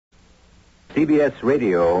CBS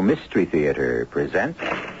Radio Mystery Theater presents...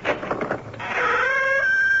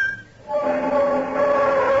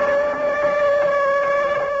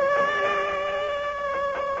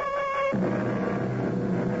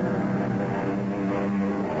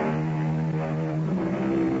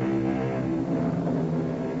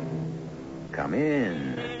 Come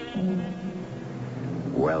in.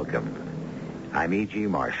 Welcome. I'm E.G.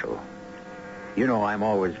 Marshall. You know, I'm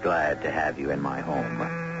always glad to have you in my home.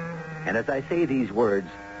 And as I say these words,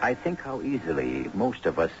 I think how easily most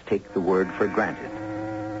of us take the word for granted.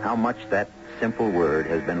 How much that simple word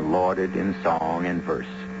has been lauded in song and verse.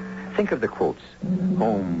 Think of the quotes.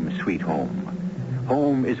 Home, sweet home.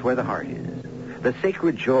 Home is where the heart is. The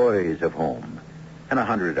sacred joys of home. And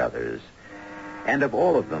 100 others. And of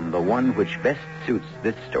all of them, the one which best suits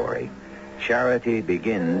this story, charity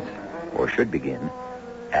begins, or should begin,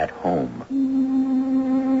 at home.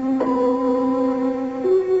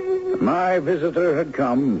 My visitor had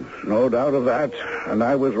come, no doubt of that, and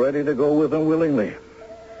I was ready to go with him willingly.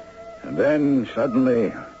 And then,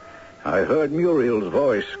 suddenly, I heard Muriel's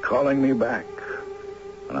voice calling me back,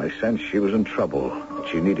 and I sensed she was in trouble, that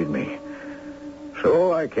she needed me.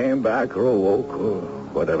 So I came back or awoke, or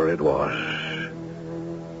whatever it was.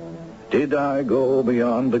 Did I go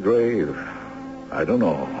beyond the grave? I don't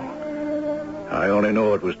know. I only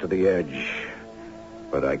know it was to the edge,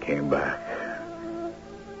 but I came back.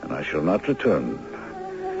 And I shall not return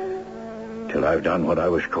till I've done what I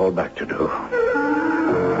was called back to do.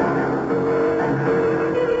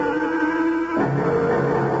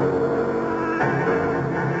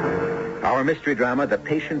 Our mystery drama, The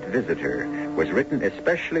Patient Visitor, was written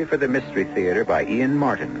especially for the Mystery Theater by Ian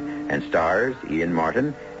Martin and stars Ian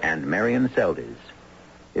Martin and Marian Seldes.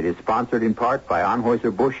 It is sponsored in part by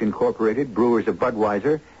Anheuser-Busch Incorporated, Brewers of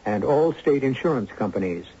Budweiser, and all state insurance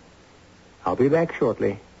companies. I'll be back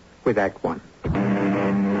shortly with Act One.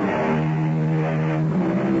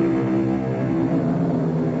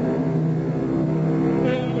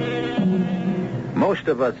 Most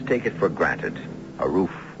of us take it for granted. A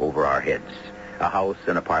roof over our heads, a house,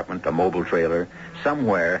 an apartment, a mobile trailer.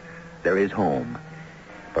 Somewhere there is home.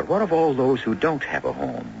 But what of all those who don't have a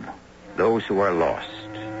home? Those who are lost,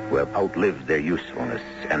 who have outlived their usefulness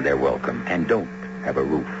and their welcome, and don't have a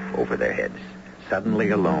roof over their heads.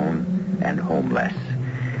 Suddenly alone and homeless.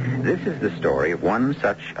 This is the story of one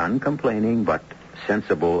such uncomplaining but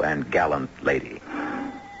sensible and gallant lady.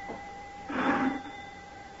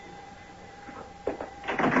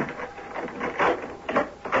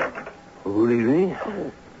 Good evening.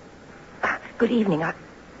 Oh. Good evening.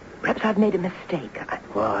 Perhaps I've made a mistake.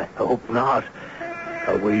 Well, I hope not.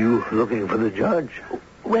 Were you looking for the judge?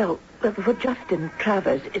 Well, for Justin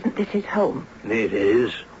Travers, isn't this his home? It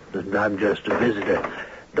is. And I'm just a visitor.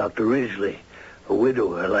 Dr. Ridgely, a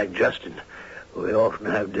widower like Justin. We often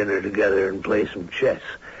have dinner together and play some chess.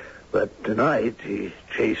 But tonight he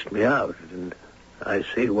chased me out, and I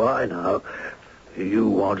see why now. You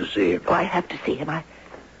want to see him? Oh, I have to see him.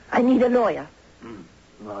 I need a lawyer.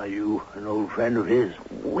 Are you an old friend of his?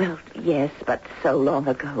 Well, yes, but so long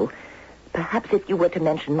ago. Perhaps if you were to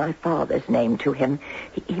mention my father's name to him,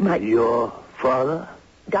 he might... Your father?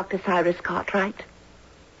 Dr. Cyrus Cartwright.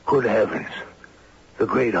 Good heavens. The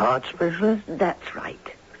great heart specialist? That's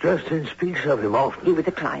right. Justin speaks of him often. He was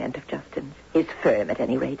a client of Justin's. His firm, at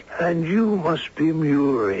any rate. And you must be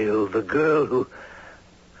Muriel, the girl who...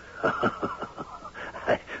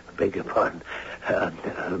 I beg your pardon.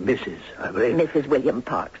 Mrs., I believe. Mrs. William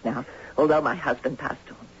Parks now, although my husband passed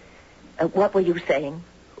on. What were you saying?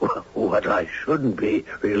 Well, what I shouldn't be,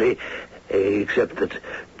 really, except that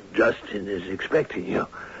Justin is expecting you.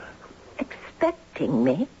 Expecting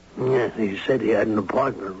me? Yes, he said he had an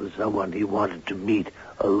appointment with someone he wanted to meet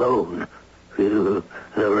alone. The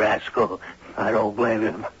rascal. I don't blame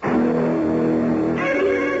him.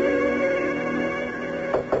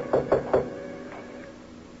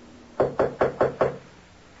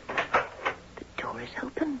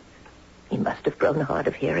 Must have grown hard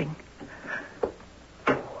of hearing.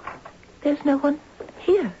 There's no one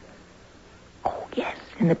here. Oh, yes,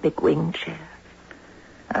 in the big wing chair.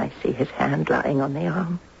 I see his hand lying on the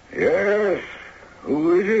arm. Yes?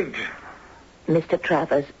 Who is it? Mr.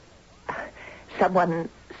 Travers. Someone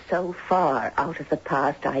so far out of the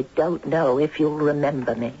past, I don't know if you'll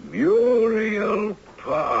remember me. Muriel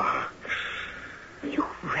Parks. You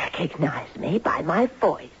recognize me by my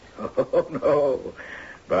voice. Oh, no.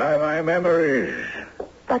 By my memories.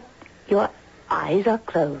 But your eyes are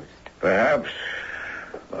closed. Perhaps.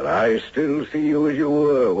 But I still see you as you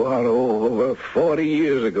were, over 40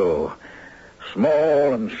 years ago.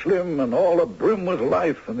 Small and slim and all abrim with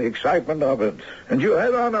life and the excitement of it. And you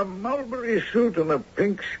had on a mulberry suit and a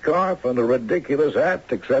pink scarf and a ridiculous hat,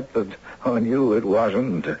 except that on you it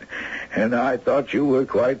wasn't. And I thought you were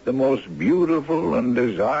quite the most beautiful and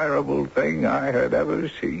desirable thing I had ever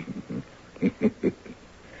seen.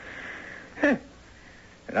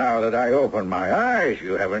 Now that I open my eyes,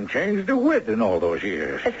 you haven't changed a whit in all those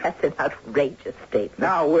years. That's an outrageous statement.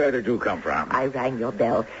 Now, where did you come from? I rang your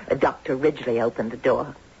bell. Dr. Ridgely opened the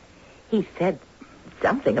door. He said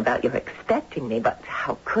something about your expecting me, but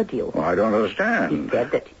how could you? Oh, I don't understand. He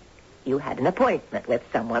said that you had an appointment with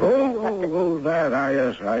someone.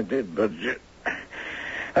 Yes, I did, but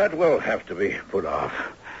that will have to be put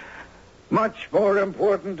off. Much more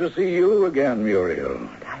important to see you again, Muriel.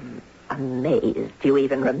 I'm amazed you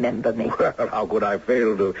even remember me. Well, how could I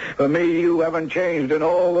fail to? For me, you haven't changed in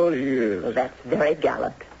all those years. Well, that's very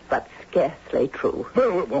gallant, but scarcely true.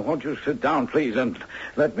 Well, won't you sit down, please, and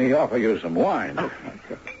let me offer you some wine? Oh, thank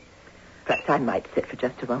you. Perhaps I might sit for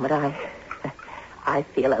just a moment. I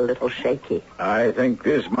feel a little shaky. I think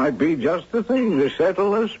this might be just the thing to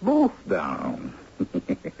settle us both down.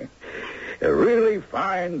 A really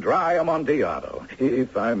fine dry Amontillado,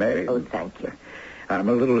 if I may. Oh, thank you. I'm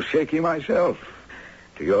a little shaky myself.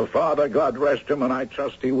 To your father, God rest him, and I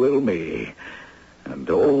trust he will me. And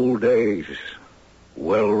old days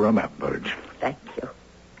well remembered. Thank you.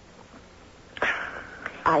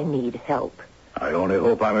 I need help. I only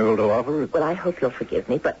hope I'm able to offer it. Well, I hope you'll forgive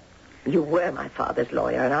me, but you were my father's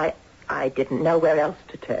lawyer, and I didn't know where else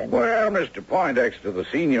to turn. Well, Mr. Poindexter, the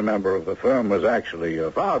senior member of the firm, was actually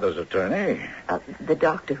your father's attorney. The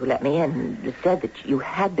doctor who let me in said that you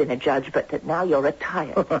had been a judge, but that now you're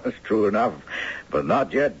retired. That's true enough, but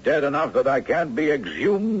not yet dead enough that I can't be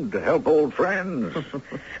exhumed to help old friends.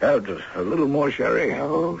 Just a little more sherry.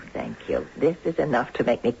 Oh, thank you. This is enough to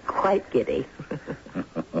make me quite giddy.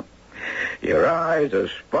 Your eyes are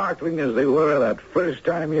sparkling as they were that first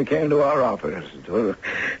time you came to our office.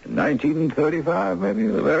 1935, maybe,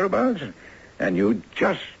 thereabouts. And you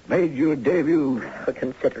just made your debut.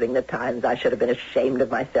 Considering the times, I should have been ashamed of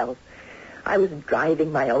myself. I was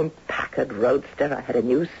driving my own Packard Roadster. I had a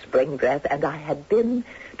new spring dress, and I had been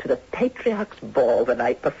to the Patriarch's Ball the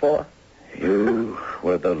night before. You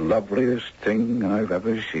were the loveliest thing I've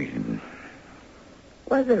ever seen.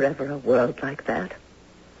 Was there ever a world like that?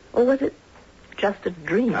 Or was it just a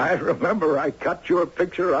dream? I remember I cut your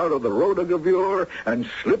picture out of the rotogravure and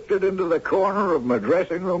slipped it into the corner of my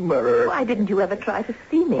dressing room mirror. Why didn't you ever try to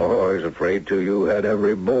see me? Oh, I was afraid to. You had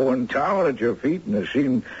every beau in town at your feet, and there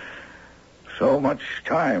seemed so much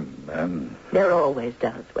time then. There always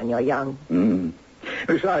does when you're young.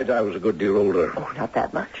 Besides, I was a good deal older. Oh, not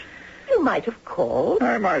that much. You might have called.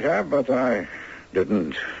 I might have, but I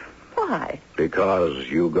didn't. Why? Because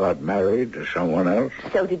you got married to someone else.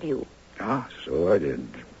 So did you. Ah, so I did.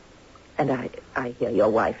 And I hear your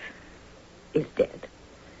wife is dead.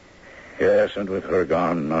 Yes, and with her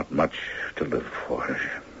gone, not much to live for.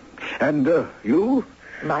 And you?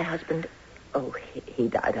 My husband, he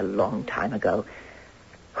died a long time ago.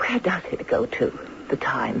 Where does it go to, the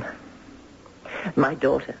time? My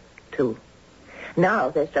daughter, too. Now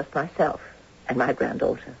there's just myself and my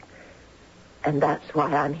granddaughter. And that's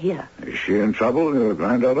why I'm here. Is she in trouble, your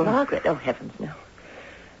granddaughter? Margaret? Oh, heavens, no.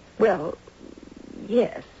 Well,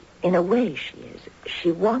 yes, in a way she is.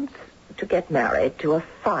 She wants to get married to a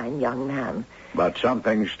fine young man. But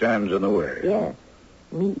something stands in the way. Yes,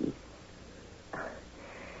 me.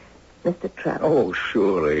 Mr. Travers. Oh,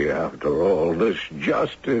 surely, after all this,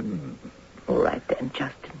 Justin. All right, then,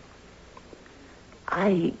 Justin.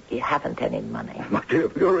 I haven't any money. My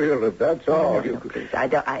dear Muriel, if that's all No, please. I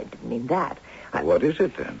didn't mean that. What is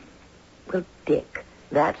it, then? Well, Dick,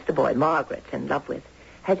 that's the boy Margaret's in love with,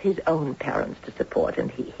 has his own parents to support, and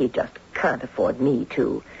he just can't afford me,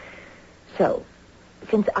 too. So,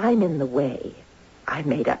 since I'm in the way, I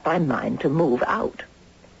made up my mind to move out.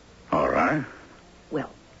 All right.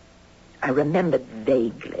 Well, I remembered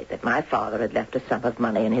vaguely that my father had left a sum of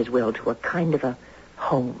money in his will to a kind of a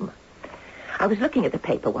home. I was looking at the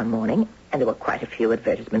paper one morning, and there were quite a few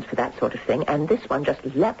advertisements for that sort of thing, and this one just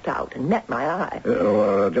leapt out and met my eye.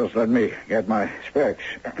 Just let me get my specs.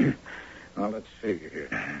 Now, let's see here.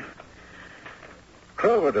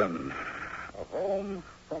 Cloverton, a home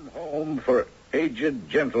from home for aged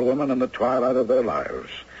gentlewomen in the twilight of their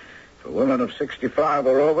lives. For women of 65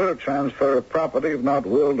 or over, transfer of property, if not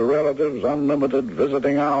will, to relatives, unlimited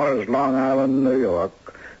visiting hours, Long Island, New York.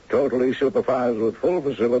 Totally supervised with full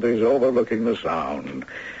facilities overlooking the Sound.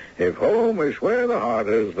 If home is where the heart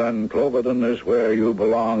is, then Cloverton is where you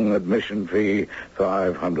belong. Admission fee,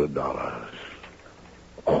 $500.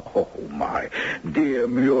 Oh, my dear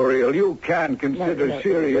Muriel, you can consider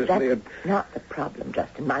seriously... That's not the problem,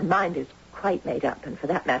 Justin. My mind is quite made up, and for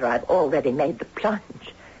that matter, I've already made the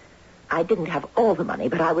plunge. I didn't have all the money,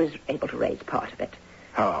 but I was able to raise part of it.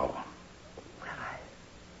 How? Well,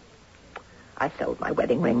 I sold my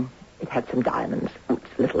wedding ring. It had some diamonds.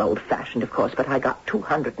 It's a little old-fashioned, of course, but I got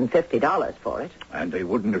 $250 for it. And they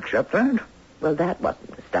wouldn't accept that? Well, that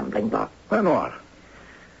wasn't the stumbling block. Then what?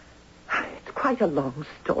 It's quite a long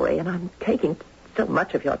story, and I'm taking so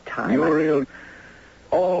much of your time. Muriel,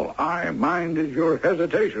 all I mind is your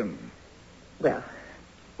hesitation. Well,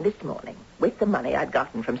 this morning, with the money I'd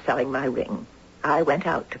gotten from selling my ring, I went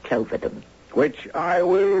out to Cloverdon. Which I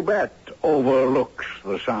will bet overlooks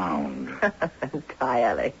the sound.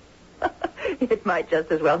 Entirely. It might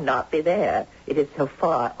just as well not be there. It is so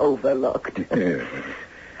far overlooked. Yes.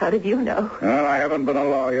 How did you know? Well, I haven't been a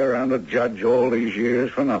lawyer and a judge all these years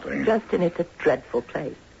for nothing. Justin, it's a dreadful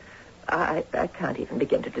place. I can't even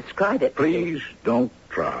begin to describe it. Please don't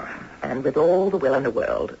try. And with all the will in the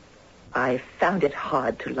world, I found it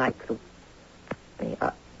hard to like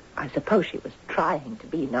I suppose she was trying to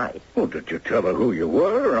be nice. Well, did you tell her who you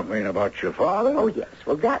were? I mean, about your father? Oh, yes.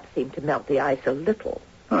 Well, that seemed to melt the ice a little.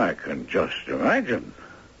 I can just imagine.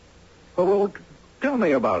 Well, tell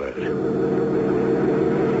me about it.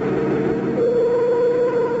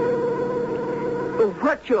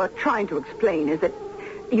 What you're trying to explain is that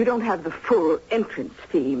you don't have the full entrance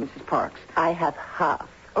fee, Mrs. Parks. I have half.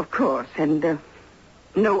 Of course, and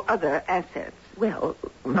no other assets. Well,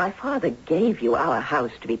 my father gave you our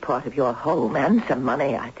house to be part of your home and some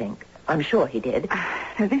money, I think. I'm sure he did.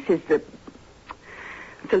 Now, this is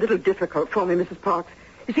it's a little difficult for me, Mrs. Parks.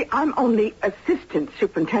 You see, I'm only assistant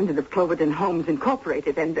superintendent of Cloverdon Homes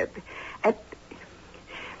Incorporated, and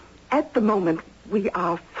at the moment, we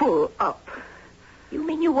are full up. You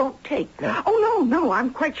mean you won't take them? Oh, no.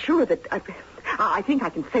 I'm quite sure that I think I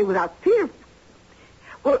can say without fear.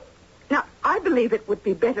 Well, now, I believe it would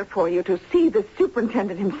be better for you to see the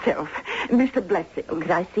superintendent himself, Mr. Blessing. Oh,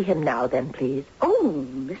 could I see him now, then, please? Oh,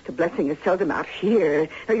 Mr. Blessing is seldom out here.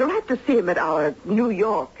 Now, you'll have to see him at our New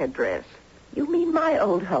York address. You mean my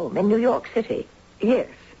old home in New York City? Yes.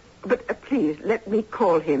 But please, let me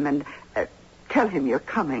call him and tell him you're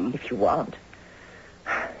coming. If you want.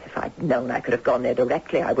 If I'd known I could have gone there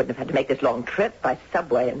directly, I wouldn't have had to make this long trip by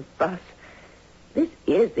subway and bus. This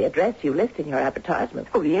is the address you list in your advertisement.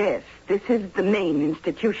 Oh, yes. This is the main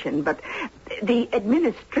institution, but the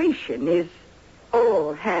administration is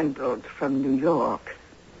all handled from New York.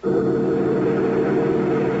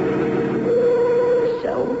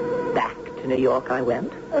 So, back to New York I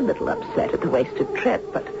went, a little upset at the wasted trip,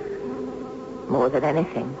 but more than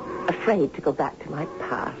anything, afraid to go back to my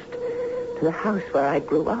past, to the house where I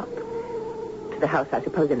grew up, to the house I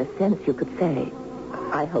suppose in a sense you could say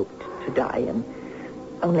I hoped to die in.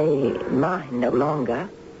 Only mine no longer.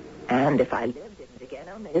 And if I lived in it again,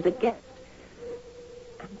 only as a guest.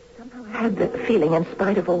 And somehow I had the feeling, in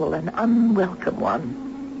spite of all, an unwelcome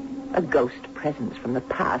one. A ghost presence from the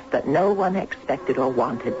past that no one expected or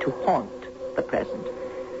wanted to haunt the present.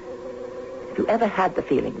 Have you ever had the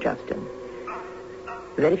feeling, Justin,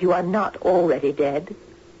 that if you are not already dead,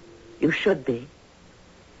 you should be?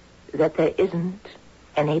 That there isn't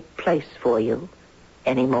any place for you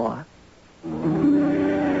anymore?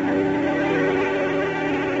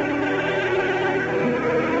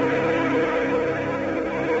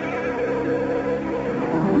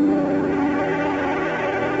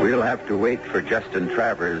 We'll have to wait for Justin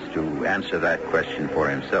Travers to answer that question for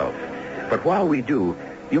himself. But while we do,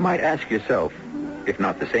 you might ask yourself, if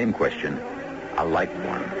not the same question, a like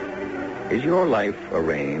one. Is your life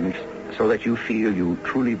arranged so that you feel you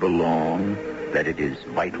truly belong, that it is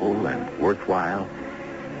vital and worthwhile,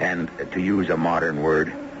 and, to use a modern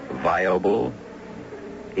word, viable?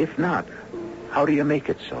 If not, how do you make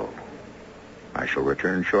it so? I shall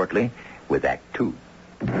return shortly with Act 2.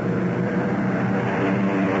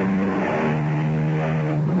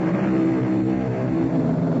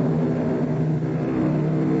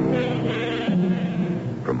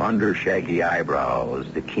 From under shaggy eyebrows,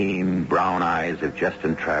 the keen brown eyes of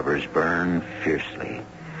Justin Travers burn fiercely,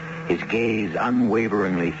 his gaze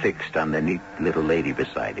unwaveringly fixed on the neat little lady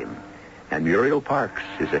beside him. And Muriel Parks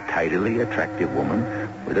is a tidily attractive woman,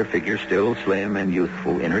 with her figure still slim and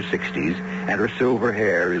youthful in her 60s, and her silver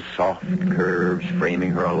hair is soft curves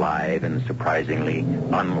framing her alive and surprisingly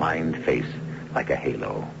unlined face like a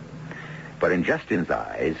halo. But in Justin's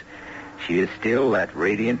eyes, she is still that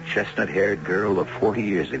radiant chestnut-haired girl of 40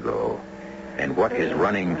 years ago, and what is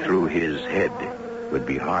running through his head would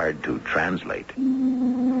be hard to translate.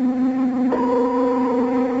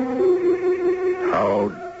 How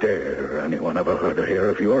dare anyone ever hurt a hair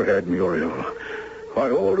of your head, Muriel?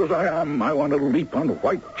 Why, old as I am, I want to leap on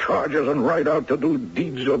white chargers and ride out to do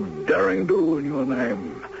deeds of daring do in your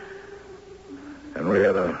name.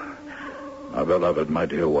 Henrietta, my beloved, my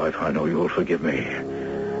dear wife, I know you'll forgive me.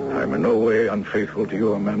 I'm in no way unfaithful to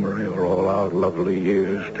your memory or all our lovely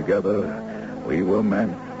years together. We were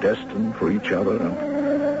meant, destined for each other,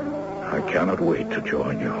 and I cannot wait to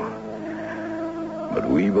join you. But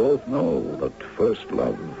we both know that first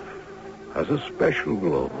love has a special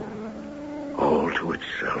glow, all to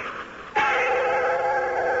itself.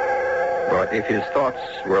 But if his thoughts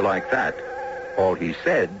were like that, all he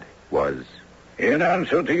said was... In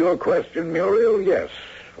answer to your question, Muriel, yes.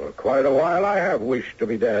 For quite a while I have wished to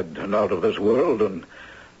be dead and out of this world and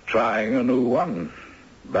trying a new one.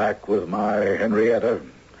 Back with my Henrietta.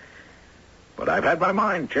 But I've had my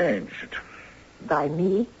mind changed. By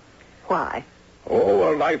me? Why?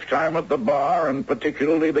 Oh, a lifetime at the bar, and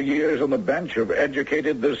particularly the years on the bench, have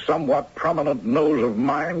educated this somewhat prominent nose of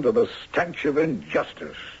mine to the stench of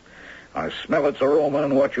injustice. I smell its aroma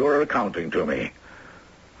in what you're accounting to me.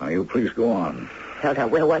 Now, you please go on. Hilda,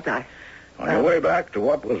 where was I? On your way back to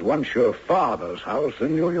what was once your father's house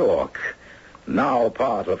in New York, now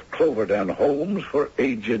part of Cloverdale Homes for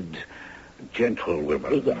aged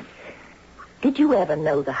gentlewomen. Yes. Did you ever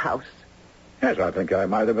know the house? Yes, I think I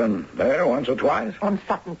might have been there once or twice. On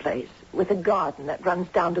Sutton Place, with a garden that runs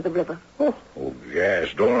down to the river. Oh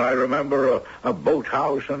yes. Don't I remember a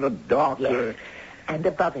boathouse and a dock? Yes. And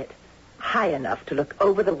above it, high enough to look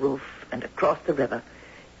over the roof and across the river.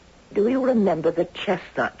 Do you remember the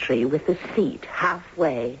chestnut tree with the seat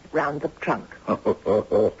halfway round the trunk?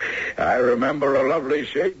 Oh, I remember a lovely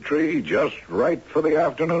shade tree just right for the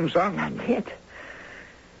afternoon sun. That's it.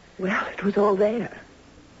 Well, it was all there.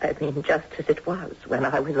 I mean, just as it was when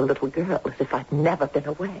I was a little girl, as if I'd never been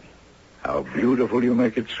away. How beautiful you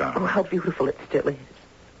make it sound. Oh, how beautiful it still is.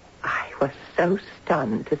 I was so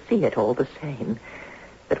stunned to see it all the same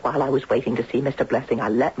that while I was waiting to see Mr. Blessing, I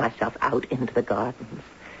let myself out into the gardens.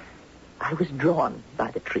 I was drawn by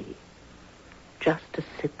the tree, just to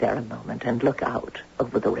sit there a moment and look out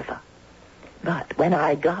over the river. But when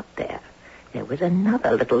I got there was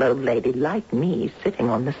another little old lady like me sitting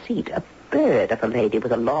on the seat, a bird of a lady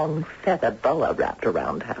with a long feather boa wrapped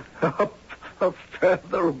around her. A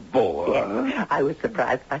feather boa? Yes, I was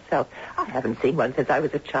surprised myself. I haven't seen one since I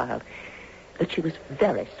was a child. But she was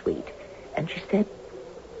very sweet, and she said,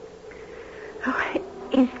 "Oh,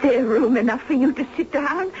 is there room enough for you to sit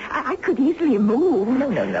down? I could easily move."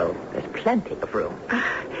 No. There's plenty of room.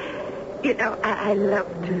 You know, I love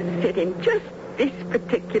to sit in just this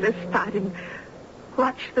particular spot and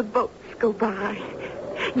watch the boats go by.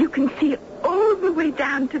 You can see all the way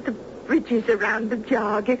down to the bridges around the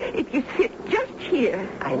jog if you sit just here.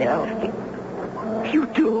 I know. You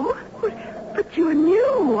do? But you're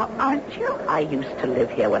new, aren't you? I used to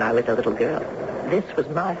live here when I was a little girl. This was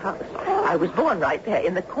my house. I was born right there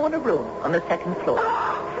in the corner room on the second floor.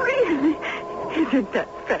 Oh, really? Isn't that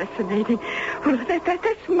fascinating? Well,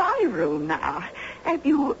 that's my room now.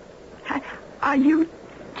 Are you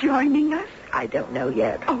joining us? I don't know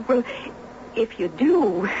yet. Oh, well, if you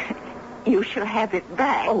do, you shall have it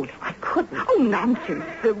back. Oh, I couldn't. Oh, nonsense.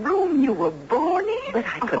 The room you were born in? But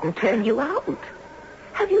I couldn't turn you out.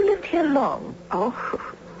 Have you lived here long? Oh,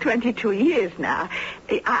 22 years now.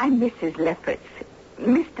 I'm Mrs. Lefferts,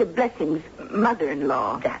 Mr. Blessing's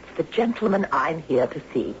mother-in-law. That's the gentleman I'm here to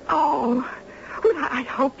see. Oh, well, I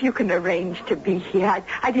hope you can arrange to be here.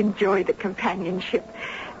 I'd enjoy the companionship.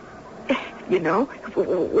 You know,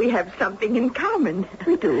 we have something in common.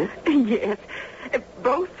 We do? Yes.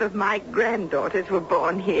 Both of my granddaughters were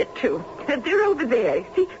born here, too. They're over there,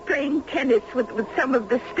 see, playing tennis with some of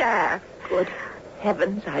the staff. Good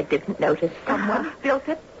heavens, I didn't notice someone built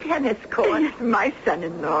a tennis court. Yes, my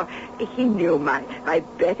son-in-law, he knew my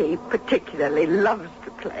Betty particularly loves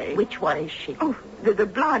to play. Which one is she? Oh, the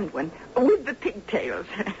blonde one, with the pigtails.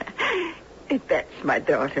 That's my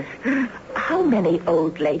daughter. How many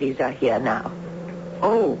old ladies are here now?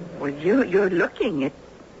 Oh, well, you're looking at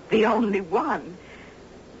the only one.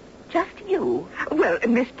 Just you? Well,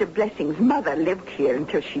 Mr. Blessing's mother lived here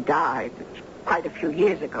until she died quite a few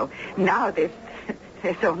years ago. Now there's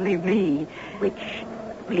only me. Which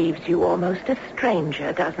leaves you almost a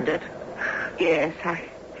stranger, doesn't it? Yes,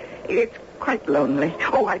 it's quite lonely.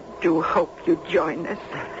 Oh, I do hope you join us.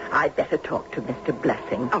 I'd better talk to Mr.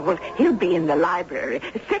 Blessing. Oh, well, he'll be in the library,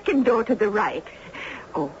 second door to the right.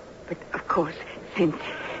 Oh, but of course, since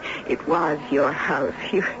it was your house,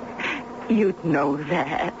 you'd know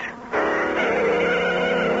that.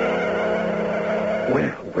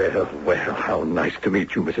 Well, how nice to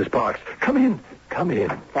meet you, Mrs. Parks. Come in. come in.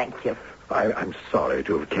 Thank you. I'm sorry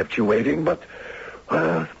to have kept you waiting, but,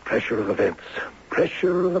 pressure of events.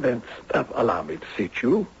 Allow me to seat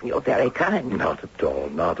you. You're very kind. Not at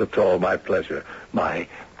all. My pleasure. My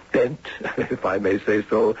bent, if I may say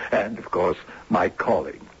so, and, of course, my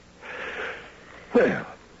calling. Well,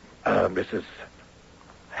 Mrs.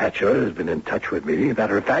 Hatcher has been in touch with me.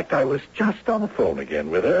 Matter of fact, I was just on the phone again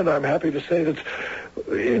with her, and I'm happy to say that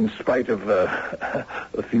in spite of a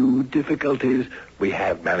few difficulties, we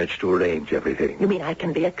have managed to arrange everything. You mean I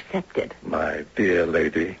can be accepted? My dear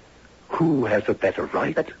lady, who has a better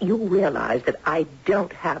right? But you realize that I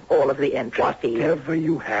don't have all of the entry fees. Whatever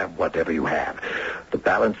you have. The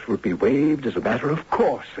balance would be waived as a matter of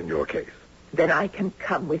course in your case. Then I can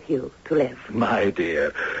come with you to live. My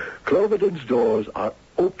dear, Cloverden's doors are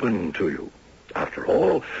open to you. After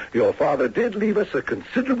all, your father did leave us a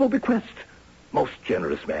considerable bequest. Most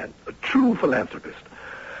generous man, a true philanthropist.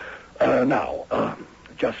 Now,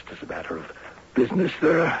 just as a matter of business,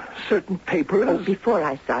 there are certain papers... Oh, before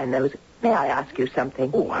I sign those, may I ask you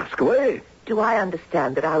something? Oh, ask away. Do I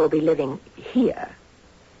understand that I will be living here?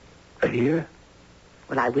 Here?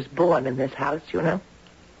 Well, I was born in this house, you know.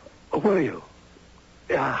 Were you?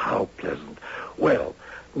 Yeah, how pleasant. Well,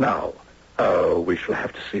 now, we shall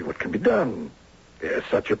have to see what can be done. It's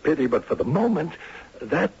such a pity, but for the moment,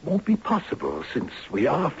 that won't be possible, since we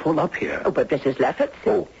are full up here. Oh, but Mrs. Leffert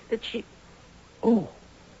said that she... Oh.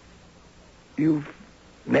 You've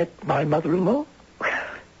met my mother-in-law?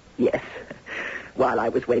 Yes. While I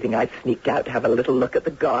was waiting, I sneaked out to have a little look at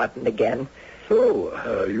the garden again.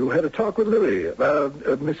 So, you had a talk with Lily,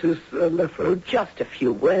 Mrs. Leffert? Well, just a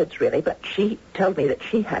few words, really, but she told me that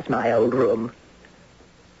she has my old room.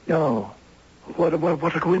 Oh, what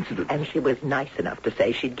a coincidence. And she was nice enough to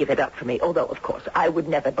say she'd give it up for me, although, of course, I would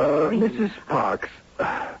never... Mrs. Parks,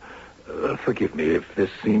 forgive me if this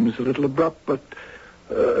seems a little abrupt, but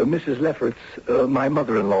Mrs. Leffert's, my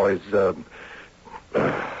mother-in-law, is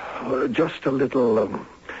just a little...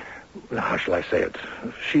 how shall I say it?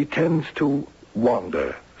 She tends to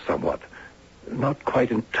wander somewhat. Not quite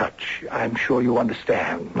in touch. I'm sure you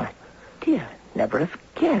understand. My dear, never have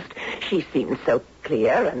guessed. She seems so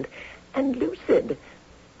clear and lucid.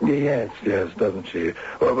 Yes, doesn't she?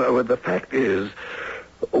 Well, the fact is,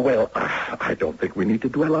 I don't think we need to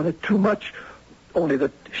dwell on it too much. Only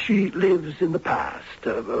that she lives in the past,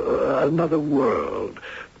 another world.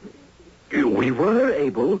 We were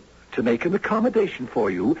able to make an accommodation for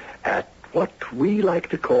you at what we like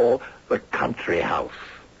to call the country house.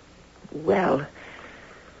 Well,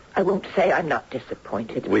 I won't say I'm not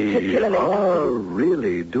disappointed. We particularly... are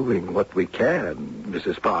really doing what we can,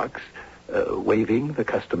 Mrs. Parks, waiving the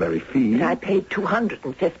customary fee. And I paid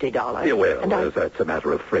 $250. Yeah, well, that's a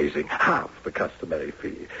matter of phrasing. Half the customary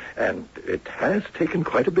fee. And it has taken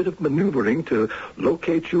quite a bit of maneuvering to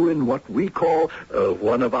locate you in what we call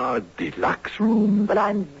one of our deluxe rooms. But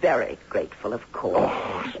I'm very grateful, of course.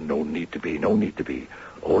 Oh, no need to be.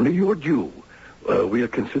 Only your due. We'll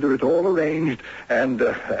consider it all arranged, and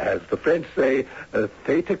as the French say,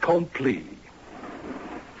 fait accompli.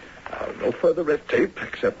 No further red tape,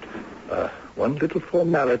 except one little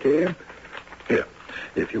formality. Here,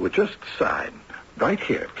 if you would just sign. Right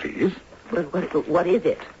here, please. Well, what is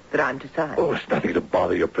it that I'm to sign? Oh, it's nothing to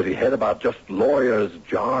bother your pretty head about, just lawyers'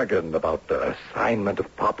 jargon about the assignment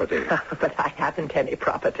of property. But I haven't any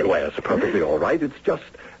property. Well, it's perfectly all right. It's just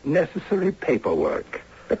necessary paperwork.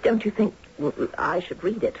 But don't you think I should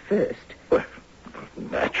read it first? Well,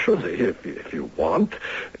 naturally, if you want.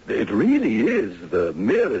 It really is the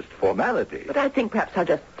merest formality. But I think perhaps I'll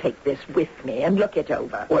just take this with me and look it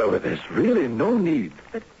over. Well, there's really no need.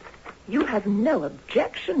 But you have no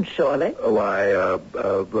objection, surely? Why, no,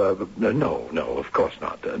 of course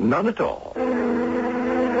not. None at all.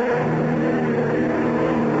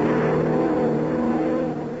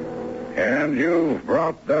 And you've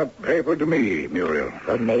brought that paper to me, Muriel.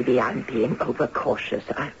 Well, maybe I'm being overcautious.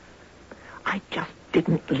 I just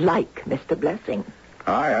didn't like Mr. Blessing.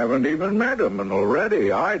 I haven't even met him, and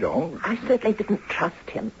already I don't. I certainly didn't trust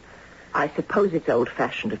him. I suppose it's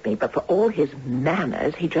old-fashioned of me, but for all his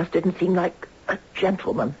manners, he just didn't seem like a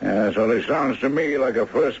gentleman. Yes, well, he sounds to me like a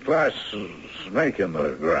first-class snake in the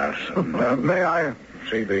grass. May I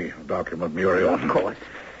see the document, Muriel? Of course.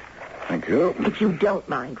 Thank you. If you don't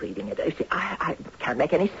mind reading it. You see, I can't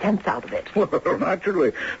make any sense out of it. Well,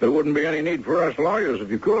 naturally. There wouldn't be any need for us lawyers if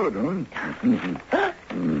you could, huh?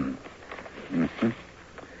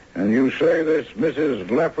 And you say this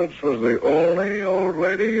Mrs. Lefferts was the only old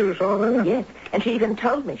lady you saw there? Yes, and she even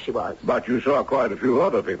told me she was. But you saw quite a few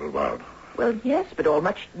other people about. Well, yes, but all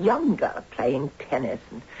much younger, playing tennis.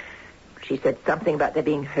 And She said something about there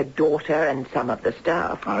being her daughter and some of the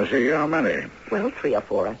staff. I see. How many? Well, 3 or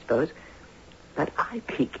 4, I suppose. But I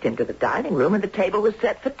peeked into the dining room and the table was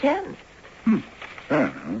set for 10.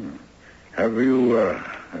 Have you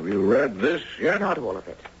read this yet? Not all of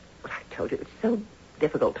it. Well, I told you, it's so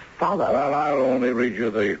difficult to follow. Well, I'll only read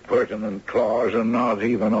you the pertinent clause and not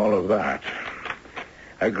even all of that.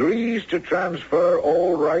 Agrees to transfer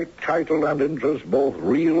all right, title, and interest, both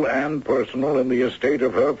real and personal, in the estate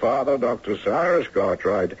of her father, Dr. Cyrus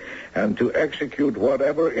Cartwright, and to execute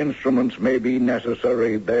whatever instruments may be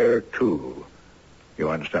necessary thereto.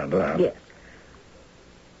 You understand that? Yes.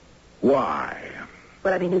 Why?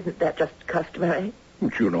 Well, I mean, isn't that just customary?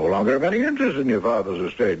 But you no longer have any interest in your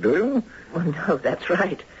father's estate, do you? Well, no, that's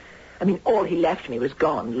right. I mean, all he left me was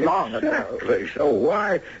gone long ago. Exactly. So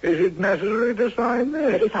why is it necessary to sign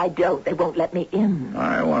this? But if I don't, they won't let me in.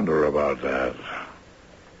 I wonder about that.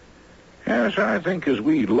 Yes, I think, as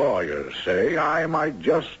we lawyers say, I might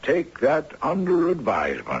just take that under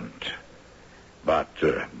advisement. But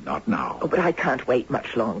not now. Oh, but I can't wait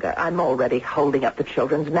much longer. I'm already holding up the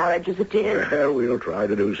children's marriage as it is. Well, we'll try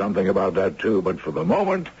to do something about that, too. But for the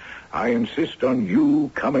moment, I insist on you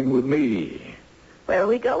coming with me. Where are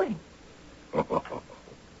we going?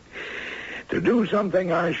 To do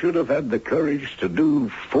something I should have had the courage to do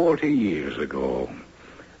 40 years ago.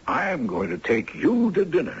 I am going to take you to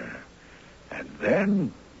dinner. And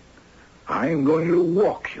then I'm going to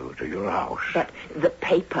walk you to your house. But the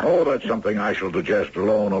paper... Oh, that's something I shall digest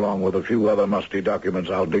along with a few other musty documents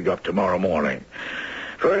I'll dig up tomorrow morning.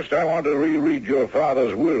 First, I want to reread your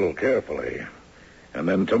father's will carefully. And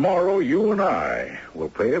then tomorrow, you and I will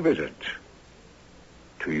pay a visit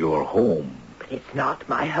to your home. But it's not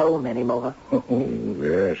my home anymore. Oh,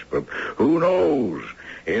 yes, but who knows?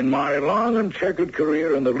 In my long and checkered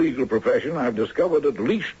career in the legal profession, I've discovered at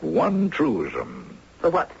least one truism.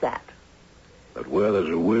 Well, what's that? That where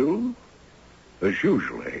there's a will, there's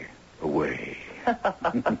usually a way.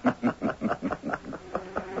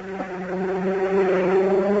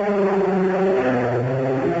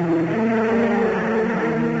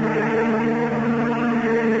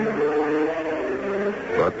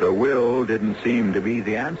 But the will didn't seem to be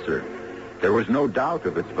the answer. There was no doubt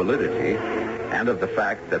of its validity and of the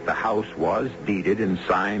fact that the house was deeded and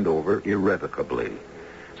signed over irrevocably.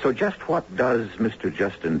 So just what does Mr.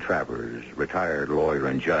 Justin Travers, retired lawyer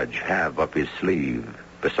and judge, have up his sleeve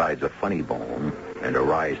besides a funny bone and a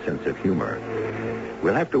wry sense of humor?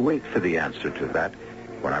 We'll have to wait for the answer to that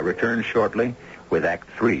when I return shortly with Act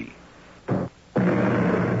 3.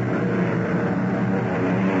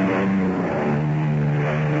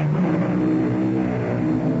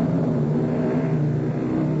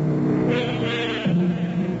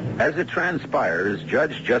 As it transpires,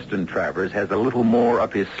 Judge Justin Travers has a little more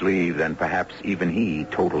up his sleeve than perhaps even he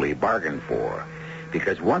totally bargained for.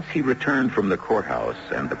 Because once he returned from the courthouse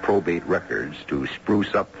and the probate records to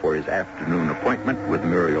spruce up for his afternoon appointment with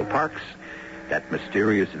Muriel Parks, that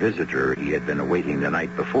mysterious visitor he had been awaiting the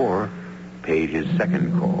night before paid his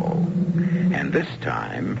second call. And this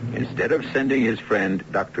time, instead of sending his friend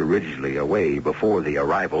Dr. Ridgely away before the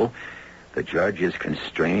arrival, the judge is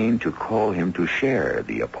constrained to call him to share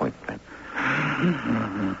the appointment.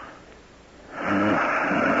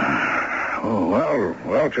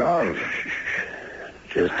 Well, Charles.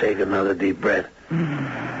 Just take another deep breath.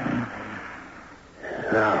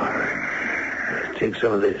 Now, take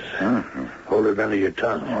some of this. Hold it under your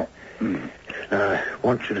tongue. Now, I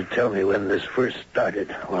want you to tell me when this first started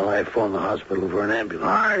while I phoned the hospital for an ambulance.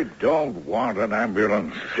 I don't want an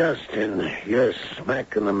ambulance. Justin, you're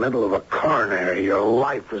smack in the middle of a coronary. Your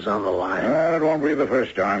life is on the line. It won't be the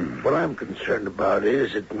first time. What I'm concerned about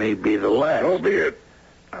is it may be the last. So be it.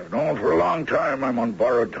 I've known for a long time I'm on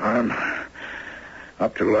borrowed time.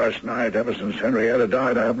 Up to last night, ever since Henrietta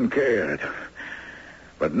died, I haven't cared.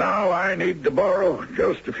 But now I need to borrow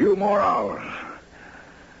just a few more hours.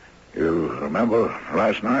 You remember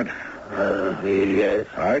last night? Yes.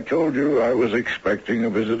 I told you I was expecting a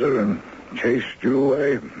visitor and chased you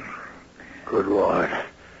away. Good Lord.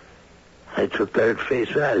 I took that at face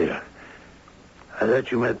value. I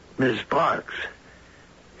thought you meant Miss Parks.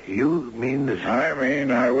 You mean this? I mean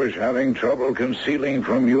I was having trouble concealing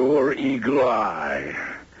from your eagle eye.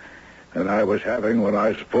 And I was having what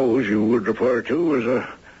I suppose you would refer to as a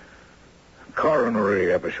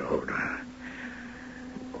coronary episode.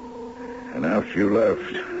 And after you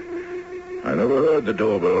left, I never heard the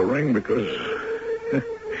doorbell ring because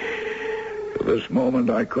to this moment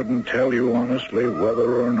I couldn't tell you honestly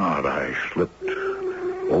whether or not I slipped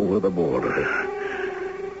over the border.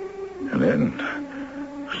 And then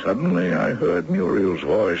suddenly I heard Muriel's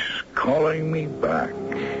voice calling me back.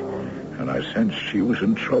 And I sensed she was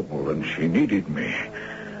in trouble and she needed me.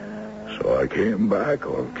 So I came back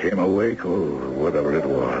or came awake or whatever it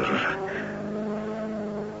was.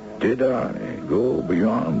 Did I go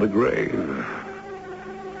beyond the grave?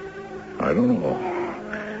 I don't know.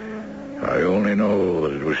 I only know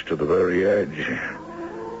that it was to the very edge.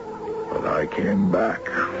 But I came back.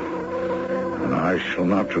 And I shall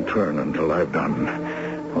not return until I've done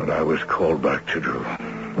what I was called back to do.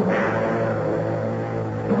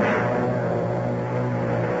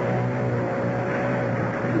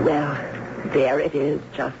 Well, there it is,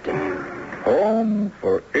 Justin. Home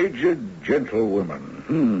for aged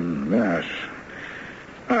gentlewomen. Yes.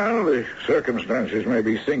 Well, the circumstances may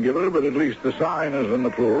be singular, but at least the sign is in the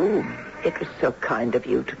plural. It was so kind of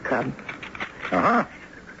you to come. Uh-huh.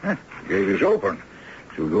 The gate is open.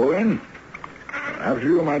 Shall we go in? After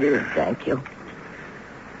you, my dear. Thank you.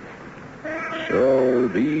 So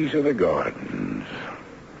these are the gardens.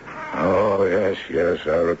 Oh, yes,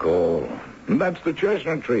 I recall. And that's the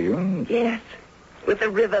chestnut tree, hmm? Yes, with the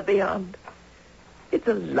river beyond. It's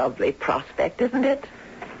a lovely prospect, isn't it?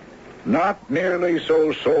 Not nearly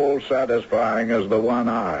so soul-satisfying as the one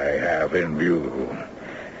I have in view.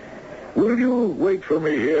 Will you wait for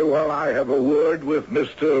me here while I have a word with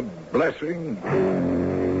Mr. Blessing?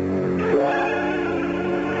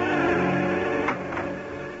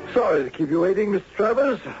 Sorry to keep you waiting, Mr.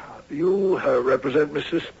 Travers. You represent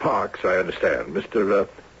Mrs. Parks, I understand. Mr.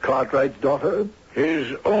 Cartwright's daughter?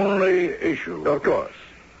 His only issue. Of course.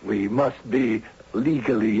 We must be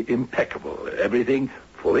legally impeccable. Everything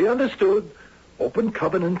fully understood. Open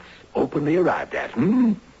covenants, openly arrived at.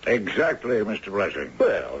 Exactly, Mr. Blessing.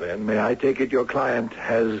 Well, then, may I take it your client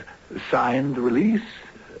has signed the release?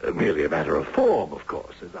 Merely a matter of form, of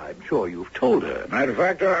course, as I'm sure you've told her. Matter of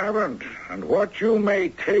fact, I haven't. And what you may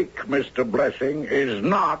take, Mr. Blessing, is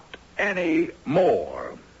not any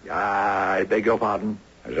more. I beg your pardon?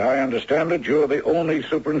 As I understand it, you're the only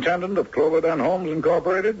superintendent of Cloverdale Homes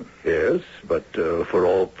Incorporated? Yes, but for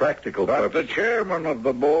all practical purposes... But the chairman of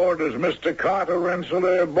the board is Mr. Carter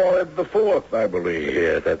Rensselaer Boyd IV, I believe.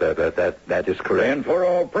 Yes, that is correct. And for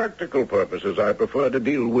all practical purposes, I prefer to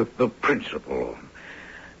deal with the principal.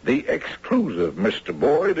 The exclusive Mr.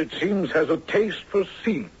 Boyd, it seems, has a taste for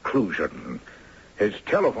seclusion. His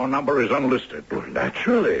telephone number is unlisted. Well,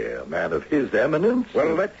 naturally, a man of his eminence.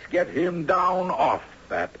 Well, let's get him down off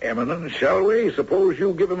that eminence, shall we? Suppose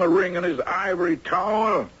you give him a ring in his ivory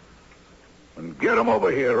tower and get him over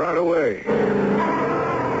here right away.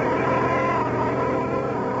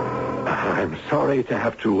 I'm sorry to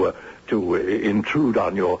have to intrude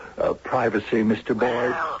on your privacy, Mr.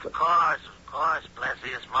 Boyd. Well, of course,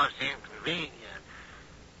 Blessy, it's most inconvenient.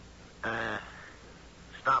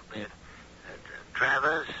 Stop there.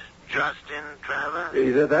 Travers? Justin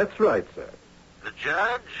Travers? That's right, sir. The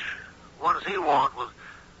judge? What does he want with...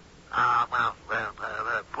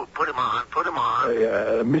 put him on.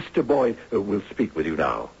 Mr. Boyd will speak with you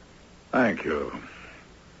now. Thank you.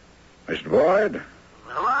 Mr. Boyd?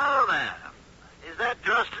 Hello there. Is that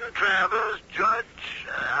Justin Travers, judge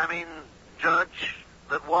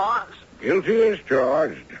that was? Guilty as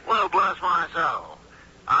charged. Well, bless my soul.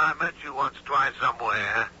 I met you once or twice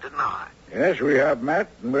somewhere, didn't I? Yes, we have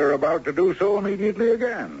met, and we're about to do so immediately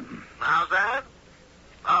again. How's that?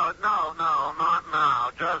 Oh, no, not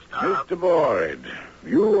now. Just, Mr. Boyd,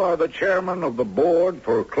 you are the chairman of the board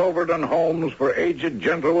for Cloverdale Homes for Aged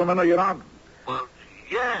Gentlewomen, are you not? Well,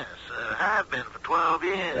 yes, have been for 12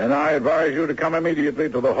 years. Then I advise you to come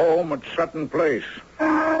immediately to the home at Sutton Place.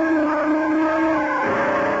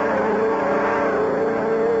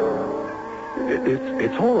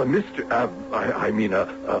 It's all a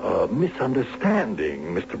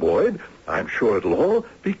misunderstanding, Mr. Boyd. I'm sure it'll all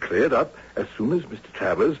be cleared up as soon as Mr.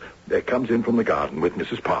 Travers comes in from the garden with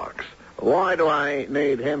Mrs. Parks. Why do I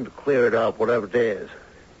need him to clear it up, whatever it is?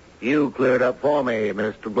 You clear it up for me,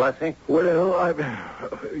 Mr. Blessing. Well,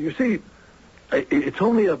 you see, it's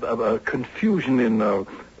only a confusion in the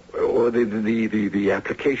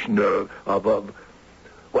application of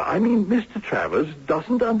well, I mean, Mr. Travers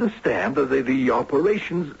doesn't understand the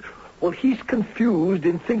operations. Well, he's confused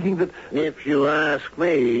in thinking that... If you ask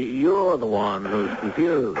me, you're the one who's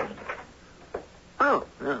confused. Oh,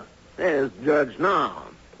 there's the judge now.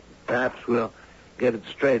 Perhaps we'll get it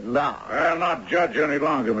straightened out. I'll not judge any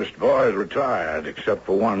longer, Mr. Boyd. Retired, except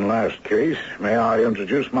for one last case. May I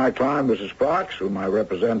introduce my client, Mrs. Parks, whom I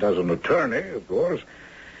represent as an attorney, of course.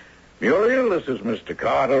 Muriel, this is Mr.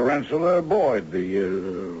 Carter Rensselaer Boyd.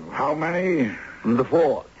 How many? The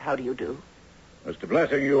fourth. How do you do? Mr.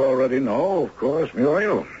 Blessing, you already know, of course,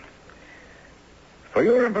 Muriel. For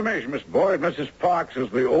your information, Mr. Boyd, Mrs. Parks is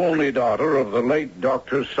the only daughter of the late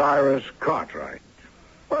Dr. Cyrus Cartwright.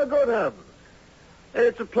 Well, good heavens.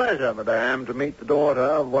 It's a pleasure, madame, to meet the daughter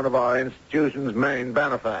of one of our institution's main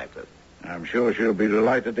benefactors. I'm sure she'll be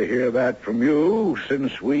delighted to hear that from you,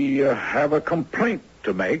 since we have a complaint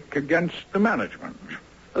to make against the management.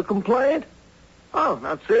 A complaint? Oh,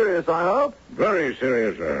 not serious, I hope. Very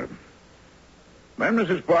serious, sir. When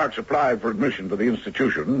Mrs. Parks applied for admission to the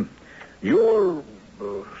institution, your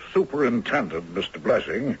superintendent, Mr.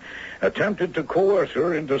 Blessing, attempted to coerce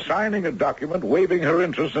her into signing a document waiving her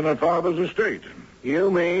interest in her father's estate. You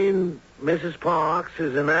mean Mrs. Parks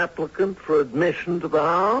is an applicant for admission to the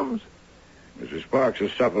Hounds? Mrs. Parks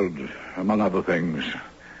has suffered, among other things,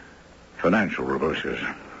 financial reverses.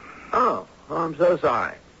 Oh, I'm so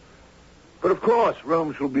sorry. But of course,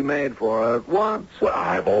 rooms will be made for her at once. Well,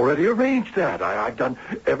 I've already arranged that. I've done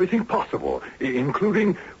everything possible,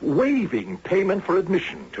 including waiving payment for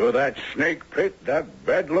admission. To that snake pit, that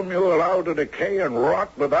bedlam you allow to decay and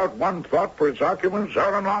rot without one thought for its occupants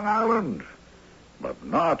out on Long Island. But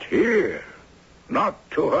not here. Not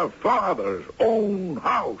to her father's own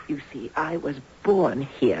house. You see, I was born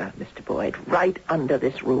here, Mr. Boyd, right under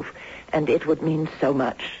this roof, and it would mean so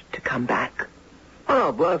much to come back.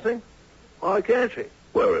 Oh, Blessing. Why can't she?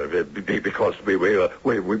 Well, because we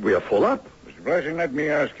are full up. Mr. Blessing, let me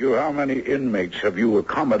ask you, how many inmates have you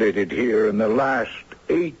accommodated here in the last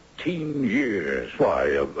 18 years? Why,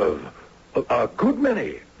 a good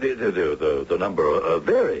many. The number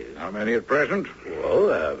varies. How many at present?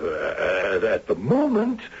 Well, at the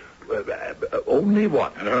moment, only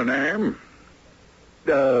one. And her name?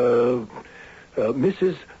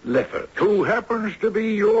 Mrs. Leffert. Who happens to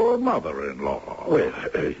be your mother-in-law. Well,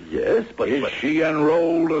 yes, but... Is she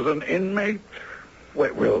enrolled as an inmate?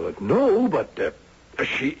 Well, no, but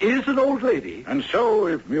she is an old lady. And so,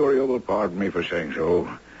 if Muriel will pardon me for saying so,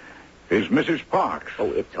 is Mrs. Parks.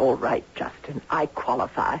 Oh, it's all right, Justin. I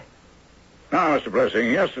qualify. Now, Mr.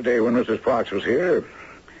 Blessing, yesterday when Mrs. Parks was here,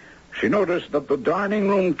 she noticed that the dining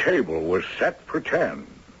room table was set for 10.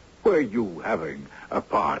 Were you having a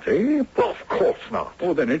party? Well, of course not.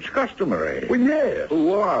 Oh, then it's customary. Well, yes.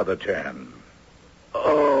 Who are the 10?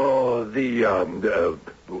 Oh, the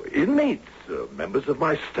inmates, members of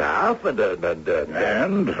my staff, and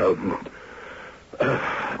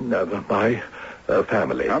my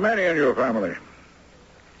family. How many in your family?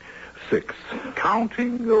 6.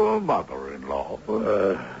 Counting your mother-in-law?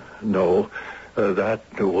 No, that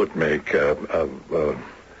would make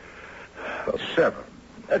 7.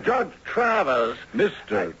 Judge Travers.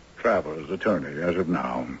 Mr. Travers, attorney, as of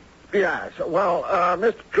now. Yes, well,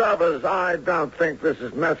 Mr. Travers, I don't think this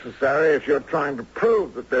is necessary if you're trying to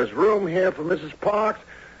prove that there's room here for Mrs. Parks.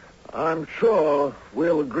 I'm sure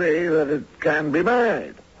we'll agree that it can be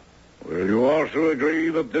made. Will you also agree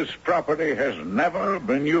that this property has never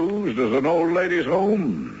been used as an old lady's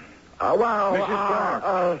home? Mrs.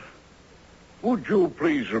 Parks, would you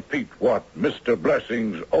please repeat what Mr.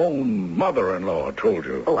 Blessing's own mother-in-law told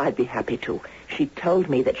you? Oh, I'd be happy to. She told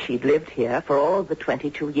me that she'd lived here for all the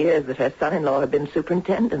 22 years that her son-in-law had been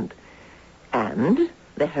superintendent. And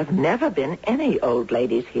there have never been any old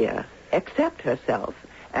ladies here, except herself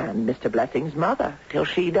and Mr. Blessing's mother, till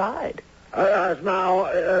she died. Now,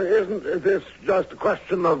 isn't this just a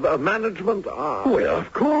question of management? Well,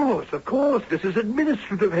 of course. This is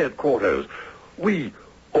administrative headquarters. We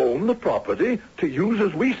own the property to use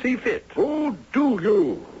as we see fit. Oh, do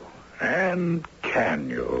you? And can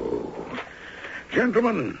you?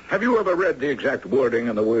 Gentlemen, have you ever read the exact wording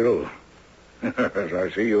in the will? As I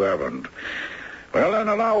see you haven't. Well, then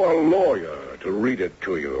allow a lawyer to read it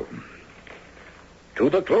to you. To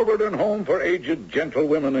the Cloverton Home for Aged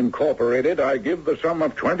Gentlewomen Incorporated, I give the sum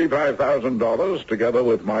of $25,000, together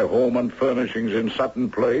with my home and furnishings in Sutton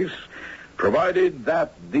Place, provided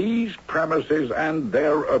that these premises and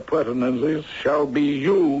their appurtenances shall be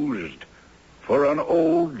used for an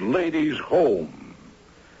old lady's home.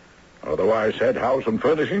 Otherwise, said house and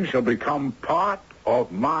furnishings shall become part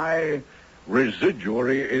of my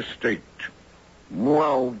residuary estate.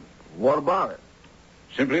 Well, what about it?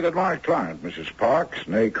 Simply that my client, Mrs. Parks,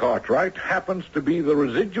 née Cartwright, happens to be the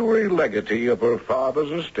residuary legatee of her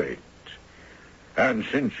father's estate. And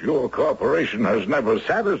since your corporation has never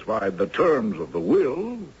satisfied the terms of the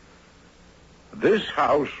will, this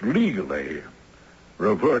house legally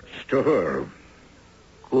reverts to her.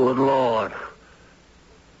 Good Lord.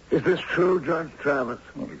 Is this true, Judge Travers?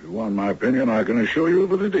 Well, if you want my opinion, I can assure you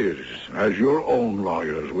that it is, as your own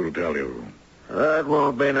lawyers will tell you. That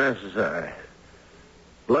won't be necessary.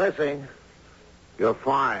 Blessing, you're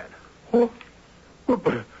fired. Oh,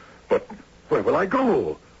 but where will I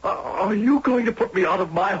go? Are you going to put me out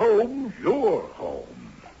of my home? Your home.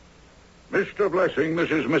 Mr. Blessing, this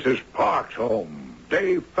is Mrs. Parks' home.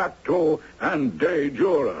 De facto and de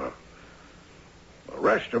jure. The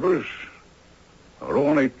rest of us are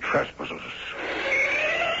only trespassers.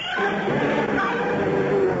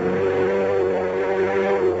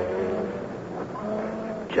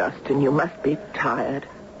 Justin, you must be tired.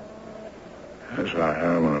 Yes, I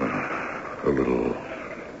am a little...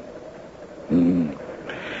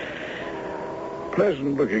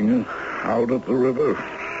 pleasant looking out at the river.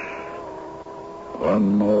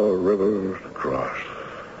 One more river to cross.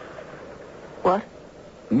 What?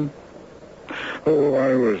 Oh,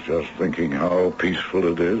 I was just thinking how peaceful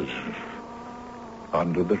it is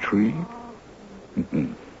under the tree.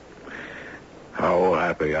 How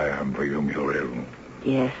happy I am for you, Muriel.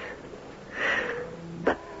 Yes.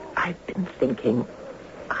 But I've been thinking,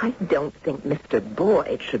 I don't think Mr.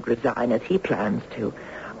 Boyd should resign as he plans to.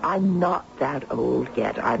 I'm not that old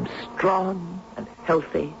yet. I'm strong and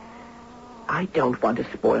healthy. I don't want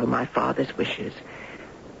to spoil my father's wishes.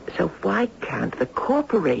 So why can't the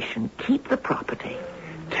corporation keep the property,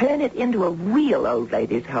 turn it into a real old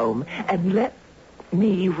lady's home, and let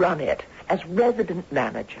me run it as resident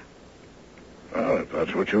manager? Well, if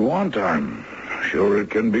that's what you want, I'm sure it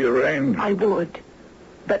can be arranged. I would,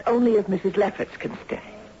 but only if Mrs. Lefferts can stay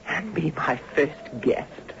and be my first guest.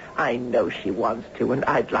 I know she wants to, and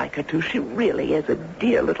I'd like her to. She really is a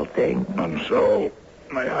dear little thing. And so,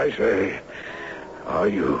 may I say, are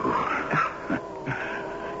you?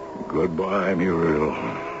 Goodbye, Muriel.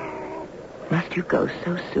 Must you go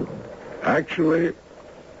so soon? Actually,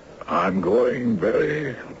 I'm going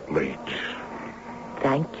very late.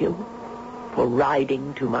 Thank you for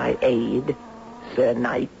riding to my aid, Sir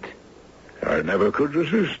Knight. I never could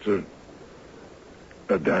resist a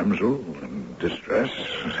damsel in distress.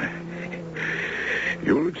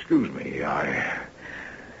 You'll excuse me. I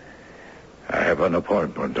have an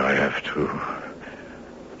appointment I have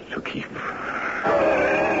to keep.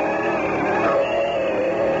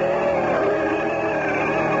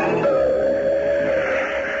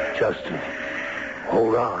 Justin,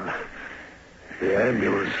 hold on. The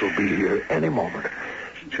ambulance will be here any moment.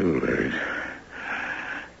 It's too late.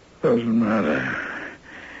 Doesn't matter.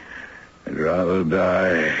 I'd rather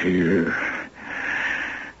die here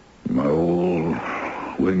in my old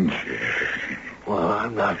wing chair. Well,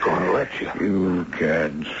 I'm not going to let you. You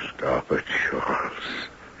can't stop it, Charles.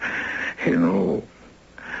 You know,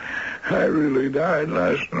 I really died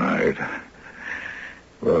last night.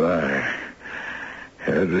 But I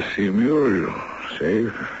had to see Muriel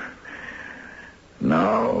safe.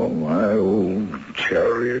 Now my old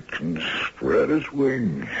chariot can spread its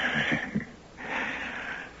wings.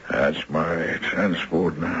 That's my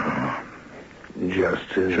transport now.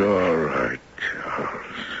 Justin. It's all right,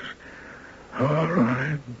 Charles. All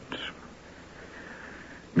right.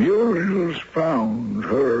 Muriel's found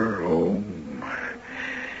her home.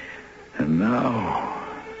 And now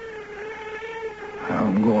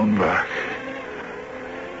I'm going back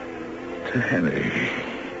to Henny.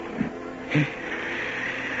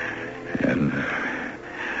 And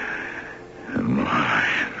mine.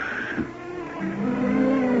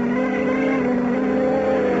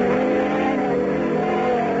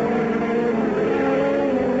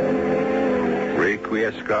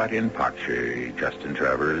 Requiescat in pace, Justin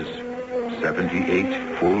Travers,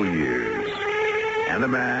 78 full years. And a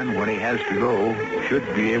man, when he has to go, should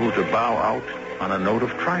be able to bow out on a note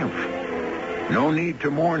of triumph. No need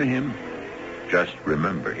to mourn him, just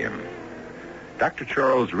remember him. Dr.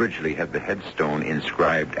 Charles Ridgely had the headstone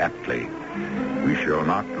inscribed aptly, "We shall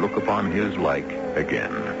not look upon his like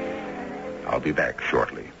again." I'll be back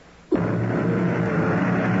shortly.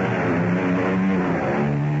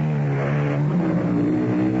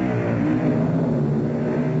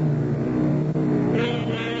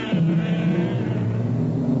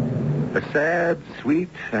 A sad, sweet,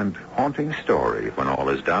 and haunting story when all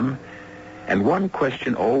is done. And one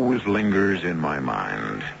question always lingers in my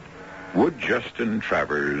mind. Would Justin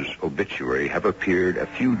Travers' obituary have appeared a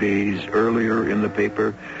few days earlier in the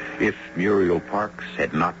paper if Muriel Parks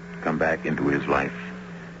had not come back into his life?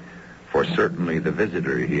 For certainly the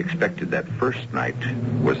visitor he expected that first night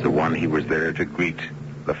was the one he was there to greet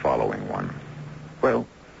the following one. Well,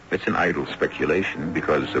 it's an idle speculation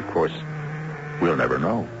because, of course, we'll never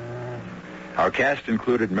know. Our cast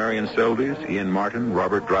included Marian Seldes, Ian Martin,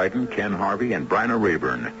 Robert Dryden, Ken Harvey, and Bryna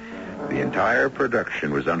Rayburn. The entire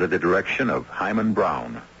production was under the direction of Himan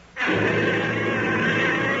Brown.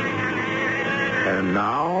 And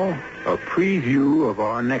now, a preview of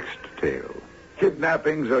our next tale.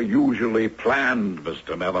 Kidnappings are usually planned,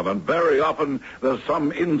 Mr. Mellon, and very often there's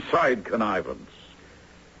some inside connivance.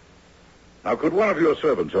 Now, could one of your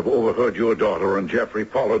servants have overheard your daughter and Jeffrey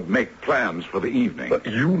Pollard make plans for the evening? But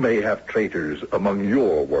you may have traitors among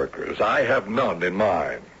your workers. I have none in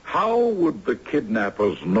mine. How would the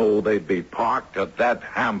kidnappers know they'd be parked at that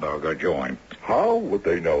hamburger joint? How would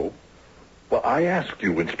they know? Well, I ask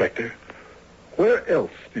you, Inspector, where else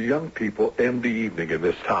do young people end the evening in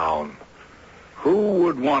this town? Who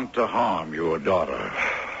would want to harm your daughter?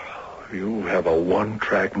 You have a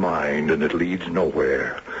one-track mind, and it leads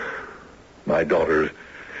nowhere. My daughter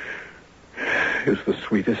is the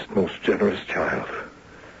sweetest, most generous child.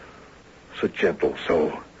 So gentle,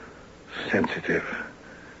 so sensitive.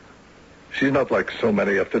 She's not like so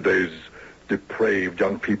many of today's depraved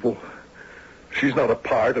young people. She's not a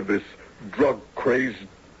part of this drug-crazed,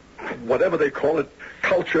 whatever they call it,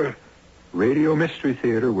 culture. Radio Mystery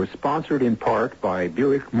Theater was sponsored in part by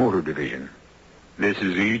Buick Motor Division. This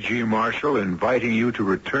is E.G. Marshall inviting you to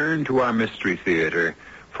return to our Mystery Theater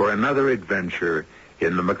for another adventure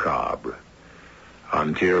in the macabre.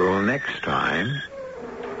 Until next time,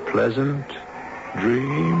 pleasant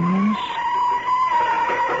dreams.